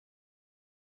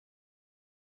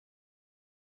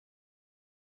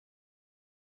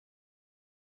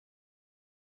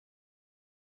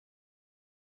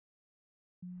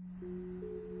Hello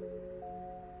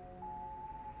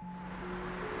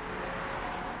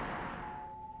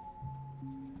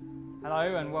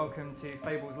and welcome to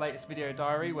Fable's latest video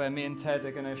diary, where me and Ted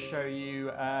are going to show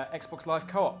you Xbox Live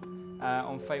Co-op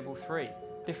on Fable 3.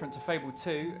 Different to Fable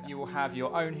 2, you will have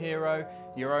your own hero,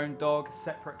 your own dog,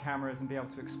 separate cameras, and be able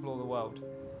to explore the world.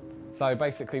 So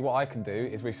basically what I can do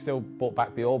is we've still brought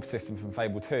back the orb system from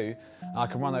Fable 2, and I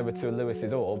can run over to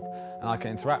Lewis's orb and I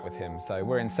can interact with him. So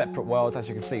we're in separate worlds, as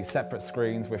you can see, separate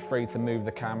screens. We're free to move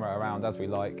the camera around as we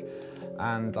like,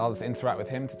 and I'll just interact with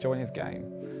him to join his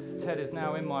game. Ted is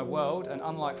now in my world, and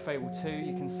unlike Fable 2,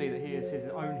 you can see that he is his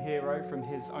own hero from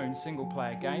his own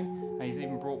single-player game, and he's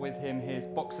even brought with him his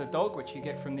boxer dog, which you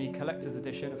get from the collector's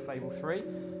edition of Fable 3.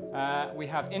 We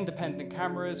have independent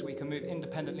cameras. We can move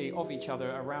independently of each other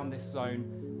around this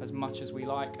zone as much as we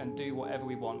like and do whatever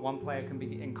we want. One player can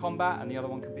be in combat and the other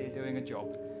one can be doing a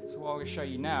job. So what I'm going to show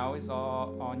you now is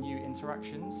our new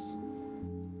interactions.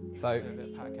 So,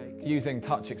 using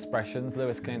touch expressions,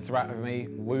 Lewis can interact with me,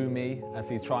 woo me, as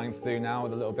he's trying to do now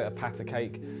with a little bit of pat a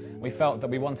cake. We felt that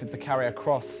we wanted to carry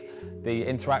across the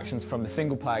interactions from the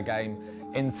single-player game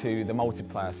into the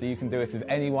multiplayer. So you can do this with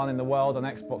anyone in the world on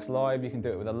Xbox Live, you can do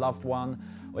it with a loved one,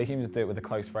 or you can even just do it with a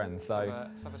close friend. So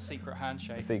let's have a secret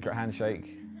handshake. A secret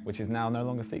handshake, which is now no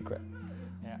longer secret.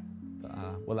 Yeah.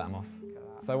 But we'll let him off.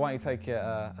 So why don't you take it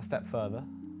a step further?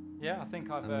 Yeah, I think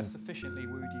I've sufficiently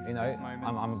wooed you for this moment.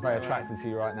 I'm very attracted to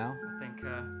you right now. I think, get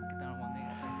down on one knee.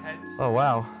 Ted, oh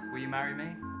wow. Will you marry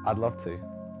me? I'd love to.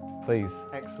 Please.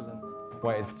 Excellent. I've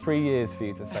waited 3 years for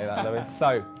you to say that, Lewis.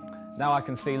 So, now I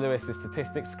can see Lewis's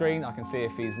statistics screen. I can see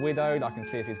if he's widowed, I can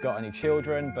see if he's got any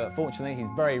children, but fortunately he's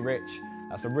very rich.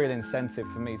 That's a real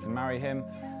incentive for me to marry him.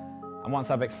 And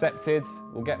once I've accepted,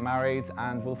 we'll get married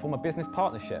and we'll form a business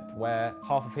partnership where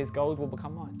half of his gold will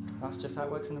become mine. That's just how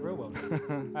it works in the real world.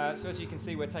 So as you can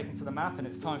see, we're taken to the map and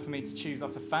it's time for me to choose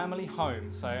us a family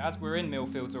home. So as we're in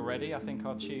Millfields already, I think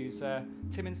I'll choose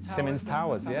Timmins Towers. Timmins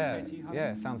Towers, yeah. Okay to you,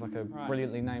 yeah, sounds like a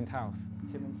brilliantly named house.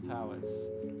 Timmins Towers.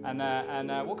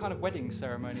 And what kind of wedding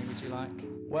ceremony would you like?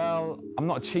 Well, I'm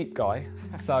not a cheap guy,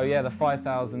 so yeah, the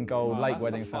 5,000 gold lake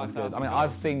wedding sounds good. I mean,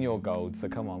 I've seen your gold, so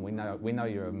come on, we know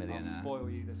you're a millionaire. I'll spoil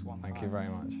you this one time. Thank you very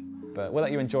much. But we'll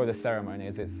let you enjoy the ceremony,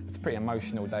 as it's a pretty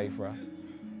emotional day for us.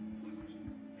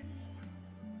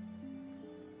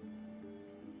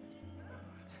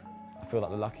 I feel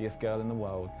like the luckiest girl in the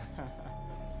world.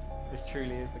 This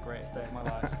truly is the greatest day of my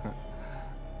life.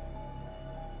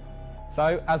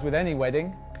 So, as with any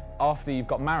wedding, after you've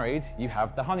got married, you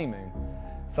have the honeymoon.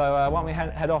 So why don't we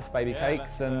head off, baby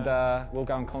cakes, and we'll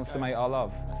go and consummate our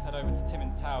love. Let's head over to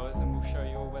Timmins Towers and we'll show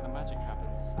you all where the magic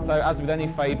happens. So as with any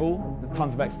Fable, there's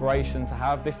tons of exploration to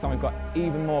have. This time we've got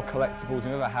even more collectibles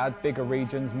we've ever had, bigger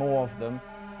regions, more of them.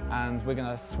 And we're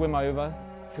going to swim over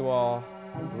to our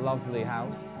lovely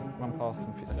house, run past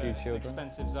a few children. It's an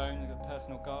expensive zone, we've got a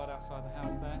personal guard outside the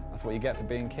house there. That's what you get for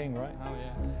being king, right? Oh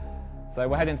yeah. So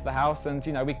we're heading to the house and,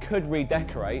 you know, we could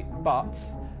redecorate, but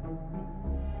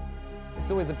it's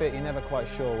always a bit you're never quite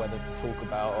sure whether to talk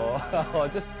about or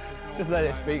just let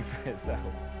it speak for itself.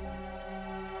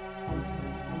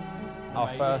 Our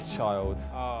first child.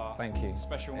 Oh, thank you.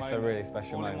 Special moment. It's a really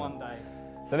special moment. All in one day.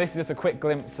 So this is just a quick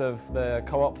glimpse of the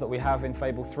co-op that we have in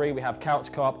Fable 3. We have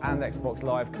couch co-op and Xbox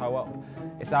Live co-op.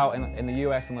 It's out in the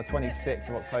US on the 26th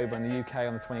of October and the UK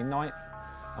on the 29th.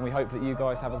 And we hope that you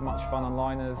guys have as much fun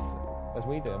online as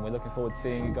we do. And we're looking forward to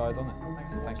seeing you guys on it.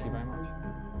 Thanks for watching. Thank you very much.